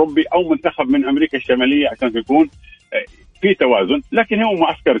منتخب أوروبي أو منتخب من أمريكا الشمالية عشان يكون في توازن. لكن هو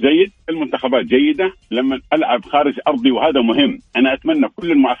معسكر جيد، المنتخبات جيدة. لما ألعب خارج أرضي وهذا مهم، أنا أتمنى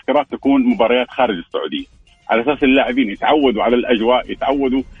كل المعسكرات تكون مباريات خارج السعودية على أساس اللاعبين يتعودوا على الأجواء،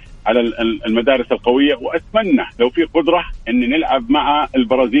 يتعودوا على المدارس القوية. وأتمنى لو في قدرة أن نلعب مع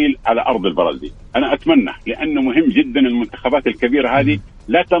البرازيل على أرض البرازيل، أنا أتمنى، لأنه مهم جدا. المنتخبات الكبيرة هذه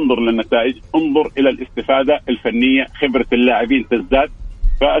لا تنظر للنتائج، انظر إلى الاستفادة الفنية، خبرة اللاعبين تزداد.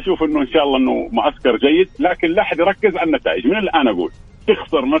 فأشوف أنه إن شاء الله أنه معسكر جيد، لكن لا أحد يركز على النتائج. من الآن أقول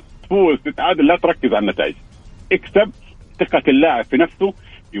تخسر، ما تفوز، تتعادل، لا تركز على النتائج، اكسب. ثقة اللاعب في نفسه،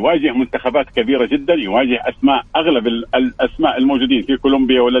 يواجه منتخبات كبيرة جدا، يواجه أسماء، أغلب الأسماء الموجودين في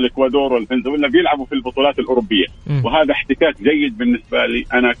كولومبيا ولا الإكوادور ولا فنزويلا بيلعبوا في البطولات الأوروبية. وهذا احتكاك جيد بالنسبة لي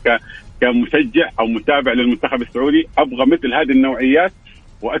أنا كمشجع أو متابع للمنتخب السعودي. أبغى مثل هذه النوعيات،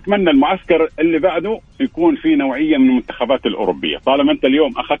 وأتمنى المعسكر اللي بعده يكون في نوعية من المنتخبات الأوروبية. طالما أنت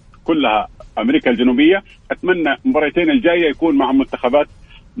اليوم أخذت كلها أمريكا الجنوبية، أتمنى مباراتين الجاية يكون مع منتخبات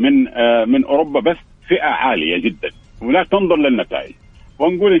من أوروبا، بس فئة عالية جدا، ولا تنظر للنتائج.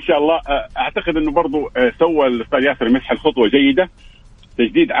 ونقول إن شاء الله أعتقد أنه برضو سوى الأستاذ ياسر مسحل خطوة جيدة،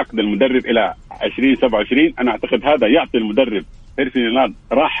 تجديد عقد المدرب إلى 2027. أنا أعتقد هذا يعطي المدرب إرسنال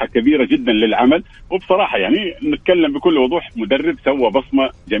راحة كبيرة جدا للعمل. وبصراحة يعني نتكلم بكل وضوح، مدرب سوى بصمة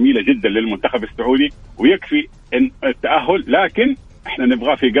جميلة جدا للمنتخب السعودي ويكفي إن التأهل، لكن احنا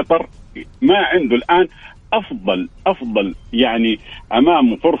نبغاه في قطر. ما عنده الآن أفضل يعني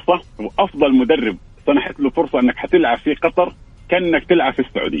أمامه فرصة، وأفضل مدرب سنحت له فرصة أنك حتلعب في قطر كأنك تلعب في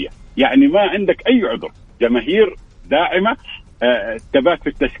السعودية. يعني ما عندك أي عذر، جماهير داعمة، ثبات في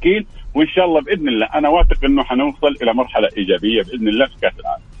التشكيل، وإن شاء الله بإذن الله أنا واثق أنه حنوصل إلى مرحلة إيجابية بإذن الله في كأس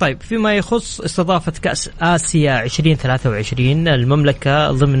العالم. طيب، فيما يخص استضافة كأس آسيا 2023،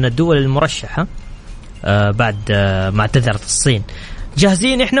 المملكة ضمن الدول المرشحة بعد ما اعتذرت الصين،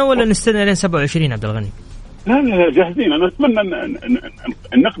 جاهزين إحنا ولا نستنى لين 27 عبد الغني؟ لا جاهزين. أنا أتمنى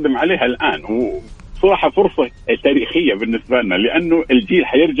أن نقدم عليها الآن، وصراحة فرصة تاريخية بالنسبة لنا، لأنه الجيل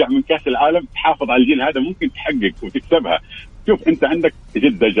حيرجع من كأس العالم. تحافظ على الجيل هذا ممكن تحقق وتكسبها. شوف أنت عندك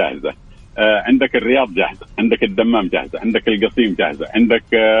جدة جاهزة، عندك الرياض جاهزة، عندك الدمام جاهزة، عندك القصيم جاهزة، عندك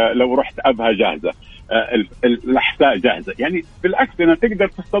لو رحت أبها جاهزة، الأحساء جاهزة. يعني بالعكس أنا تقدر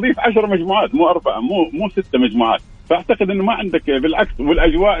تستضيف 10 مجموعات، مو 4 مو 6 مجموعات. فأعتقد أنه ما عندك، بالعكس،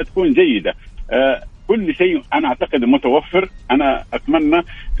 والأجواء تكون جيدة. كل شيء أنا أعتقد متوفر. أنا أتمنى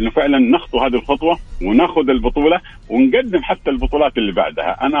إنه فعلا نخطو هذه الخطوة وناخذ البطولة ونقدم حتى البطولات اللي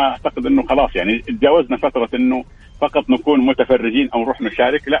بعدها. أنا أعتقد إنه خلاص يعني تجاوزنا فترة إنه فقط نكون متفرجين أو نروح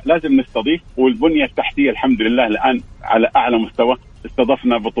نشارك، لا لازم نستضيف. والبنية التحتية الحمد لله الآن على أعلى مستوى.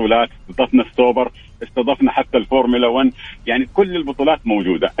 استضفنا بطولات، استضفنا السوبر، استضفنا حتى الفورمولا 1. يعني كل البطولات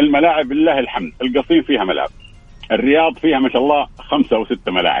موجودة. الملاعب لله الحمد، القصيم فيها ملاعب، الرياض فيها ما شاء الله 5 أو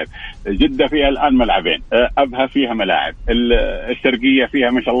 6 ملاعب، جدة فيها الآن ملعبين، أبها فيها ملاعب، الشرقية فيها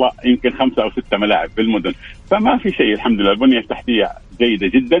ما شاء الله يمكن 5 أو 6 ملاعب بالمدن. فما في شيء الحمد لله، البنية التحتية جيدة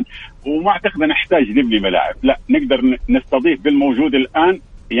جدا، وما أعتقد نحتاج نبني ملاعب، لا نقدر نستضيف بالموجود الآن.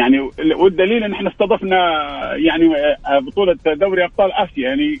 يعني والدليل ان احنا استضفنا يعني بطولة دوري ابطال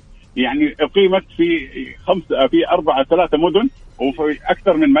اسيا، يعني اقيمت في 3 مدن وفي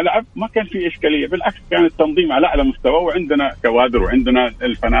اكثر من ملعب، ما كان في اشكاليه، بالعكس كان التنظيم على اعلى مستوى، وعندنا كوادر وعندنا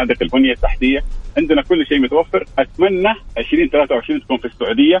الفنادق، البنيه التحتيه، عندنا كل شيء متوفر. اتمنى 2023 تكون في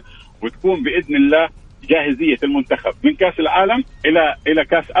السعوديه، وتكون باذن الله جاهزيه المنتخب من كاس العالم الى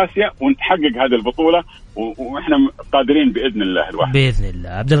كاس اسيا، ونتحقق هذه البطوله، واحنا قادرين باذن الله الواحد. باذن الله.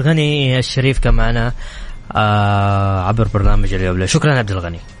 عبد الغني الشريف كان معنا عبر برنامج الجولة. شكرا عبد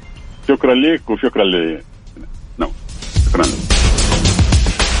الغني. شكرا لك وشكرا شكرا.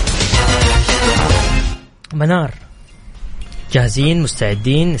 منار، جاهزين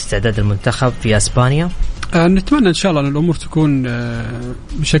مستعدين استعداد المنتخب في اسبانيا؟ نتمنى ان شاء الله ان الامور تكون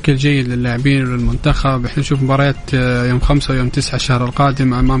بشكل جيد للاعبين وللمنتخب. احنا نشوف مباريات يوم 5 ويوم 9 الشهر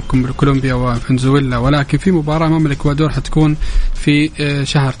القادم امامكم كولومبيا وفنزويلا، ولكن في مباراه امام الاكوادور حتكون في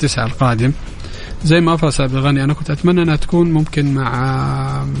شهر 9 القادم. زي ما أفرس عبد الغني، أنا كنت أتمنى أنها تكون ممكن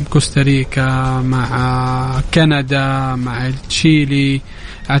مع كوستاريكا، مع كندا، مع تشيلي.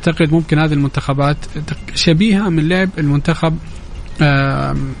 أعتقد ممكن هذه المنتخبات شبيهة من لعب المنتخب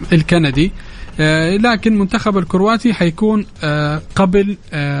الكندي، لكن منتخب الكرواتي حيكون قبل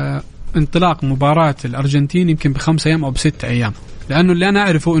انطلاق مباراة الأرجنتين يمكن ب5 أيام أو ب6 أيام، لأنه اللي أنا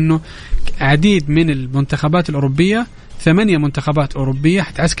أعرفه أنه عديد من المنتخبات الأوروبية 8 منتخبات أوروبية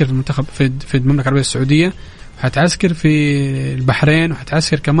حتعسكر في المنتخب في المملكة العربية السعودية، وحتعسكر في البحرين،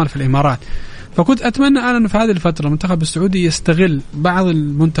 وحتعسكر كمان في الإمارات. فكنت أتمنى أنا أنه في هذه الفترة المنتخب السعودي يستغل بعض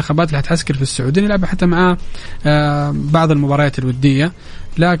المنتخبات اللي حتعسكر في السعودية، يلعب حتى مع بعض المباريات الودية.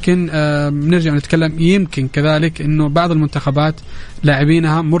 لكن نرجع نتكلم يمكن كذلك أنه بعض المنتخبات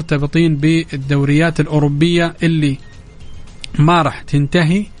لاعبينها مرتبطين بالدوريات الأوروبية اللي ما راح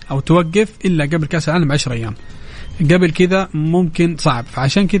تنتهي أو توقف إلا قبل كأس العالم 10 أيام. قبل كذا ممكن صعب.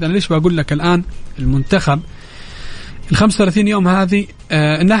 فعشان كذا أنا ليش بقول لك الآن المنتخب 35 يوم هذه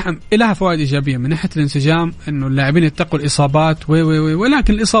نعم لها فوائد إيجابية من ناحية الانسجام، إنه اللاعبين يتقوا الإصابات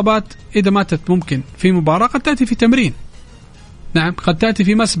ولكن الإصابات إذا ماتت ممكن في مباراة، قد تأتي في تمرين، نعم قد تأتي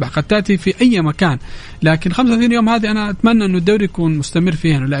في مسبح، قد تأتي في أي مكان. لكن 35 يوم هذه أنا أتمنى إنه الدوري يكون مستمر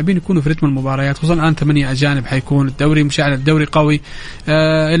فيها، إنه اللاعبين يكونوا في رتم المباريات، خصوصا الآن 8 أجانب حيكون الدوري مشعل، الدوري قوي.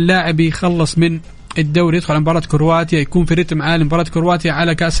 اللاعب يخلص من الدوري يدخل على مباراة كرواتيا، يكون في رتم عالي، مباراة كرواتيا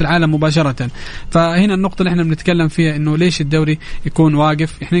على كأس العالم مباشرة. فهنا النقطة اللي احنا بنتكلم فيها، إنه ليش الدوري يكون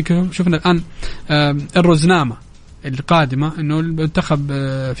واقف. احنا شفنا الآن الرزنامة القادمة، إنه المنتخب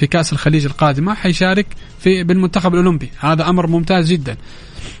في كأس الخليج القادمة حيشارك بالمنتخب الأولمبي. هذا أمر ممتاز جدا.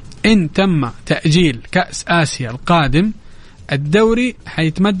 إن تم تأجيل كأس آسيا القادم، الدوري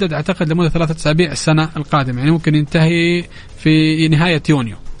حيتمدد أعتقد لمدة 3 أسابيع السنة القادمة، يعني ممكن ينتهي في نهاية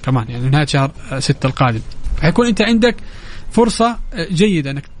يونيو كمان، يعني نهاية شهر 6 القادم. حيكون أنت عندك فرصة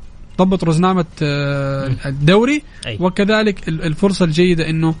جيدة أنك تضبط رزنامة الدوري، وكذلك الفرصة الجيدة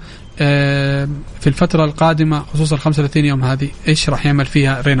أنه في الفترة القادمة خصوصا 35 يوم هذه إيش راح يعمل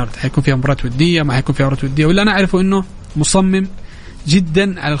فيها رينارد. حيكون فيها مباراة ودية، ما حيكون فيها مباراة ودية، ولا أنا أعرفه أنه مصمم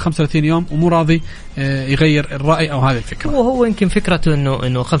جدا على 35 يوم ومو راضي يغير الرأي أو هذه الفكرة. وهو يمكن فكرته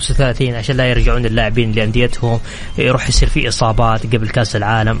إنه 35 عشان لا يرجعون اللاعبين لأنديتهم، يروح يصير فيه إصابات قبل كأس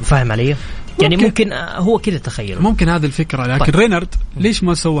العالم، فاهم علي؟ يعني ممكن هو كذا تخيل، ممكن هذه الفكرة. لكن طيب. رينارد ليش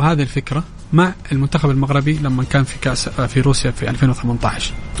ما سوى هذه الفكرة مع المنتخب المغربي لما كان في كأس في روسيا في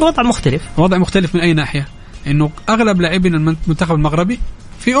 2018؟ وضع مختلف من أي ناحية؟ إنه أغلب لاعبين المنتخب المغربي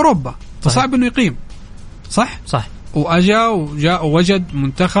في أوروبا، فصعب إنه يقيم. صح. وجاء ووجد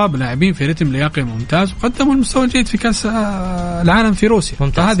منتخب لاعبين في رتم لياقي ممتاز، وقدموا المستوى الجيد في كأس العالم في روسيا.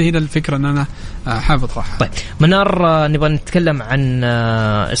 فهذه هي الفكرة أن أنا حابب أطرحها. طيب منار، نبغى نتكلم عن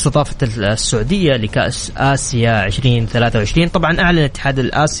استضافة السعودية لكأس آسيا 2023. طبعا أعلن الاتحاد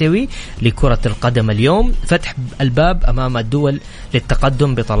الآسيوي لكرة القدم اليوم فتح الباب أمام الدول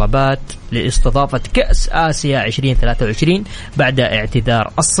للتقدم بطلبات لاستضافة كأس آسيا 2023 بعد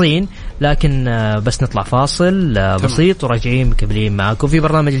اعتذار الصين. لكن بس نطلع فاصل بسيط وراجعين مكملين معاكم في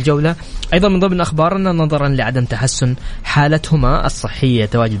برنامج الجولة. أيضا من ضمن أخبارنا نظرا لعدم تحسن حالتهما الصحية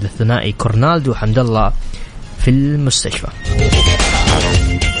تواجد الثنائي كورنالدو وحمد الله في المستشفى.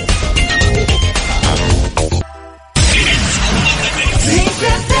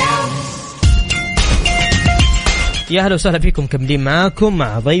 يا هلا وسهلا فيكم، كملين معاكم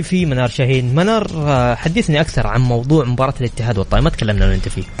مع ضيفي منار شاهين. منار، حدثني أكثر عن موضوع مباراة الاتحاد والطائي، ما تكلمنا أنت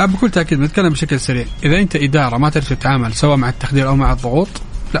فيه. بكل تأكيد بنتكلم بشكل سريع. إذا أنت إدارة ما تعرف تتعامل سواء مع التخدير أو مع الضغوط،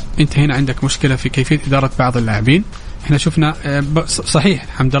 لا أنت هنا عندك مشكلة في كيفية إدارة بعض اللاعبين. احنا شفنا صحيح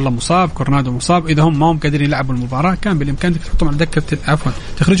حمد الله مصاب، كورنادو مصاب، إذا هم ما هم قادرين يلعبوا المباراة كان بالإمكان تحطهم على دكة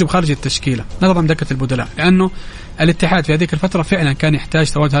تخرجوا بخارج التشكيلة نظرا دكة البدلاء، لأنه الاتحاد في هذه الفترة فعلا كان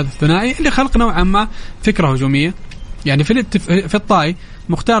يحتاج تواجد هذا الثنائي اللي خلق نوعا ما فكرة هجومية. يعني في الطائي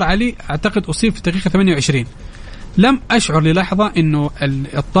مختار علي أعتقد أصيب في الدقيقة 28، لم أشعر للحظة إنه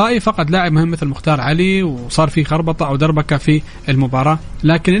الطائي فقد لاعب مهم مثل مختار علي وصار فيه خربطة أو دربكة في المباراة.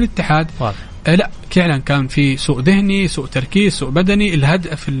 لكن الاتحاد لا، فعلا كان في سوء ذهني، سوء تركيز، سوء بدني.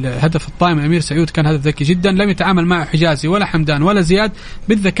 الهدف الطائي من أمير سعود كان هدف ذكي جدا، لم يتعامل معه حجازي ولا حمدان ولا زياد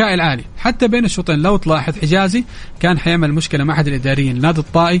بالذكاء العالي. حتى بين الشوطين لو تلاحظ حجازي كان حيعمل مشكلة مع أحد الإداريين نادي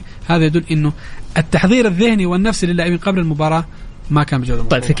الطائي. هذا يدل إنه التحضير الذهني والنفسي للاعبين قبل المباراة ما كان بجودة.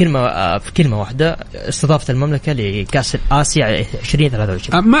 طيب في كلمة واحدة، استضافة المملكة لكأس آسيا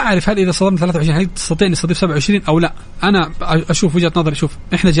 2023 ما أعرف هل إذا استضفنا 23 هل تستطيع نستضيف 27 أو لا. أنا أشوف وجهة نظري، شوف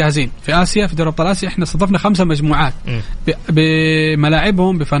إحنا جاهزين في آسيا، في دوري أبطال آسيا إحنا استضفنا 5 مجموعات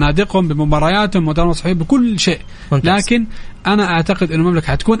بملاعبهم بفنادقهم بمبارياتهم ودورهم صحيح بكل شيء. لكن أنا أعتقد أن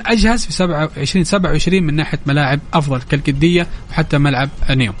المملكة هتكون أجهز في 27 من ناحية ملاعب أفضل كالقدية وحتى ملعب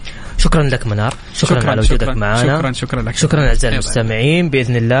نيوم. شكرا لك منار، شكرا على وجودك معنا. شكرا لك. شكرا أعزائي المستمعين.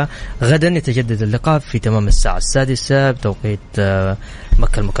 بإذن الله غدا يتجدد اللقاء في تمام الساعة 6 بتوقيت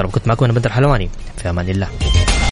مكة المكرمة. كنت معكم أنا بندر حلواني، في أمان الله.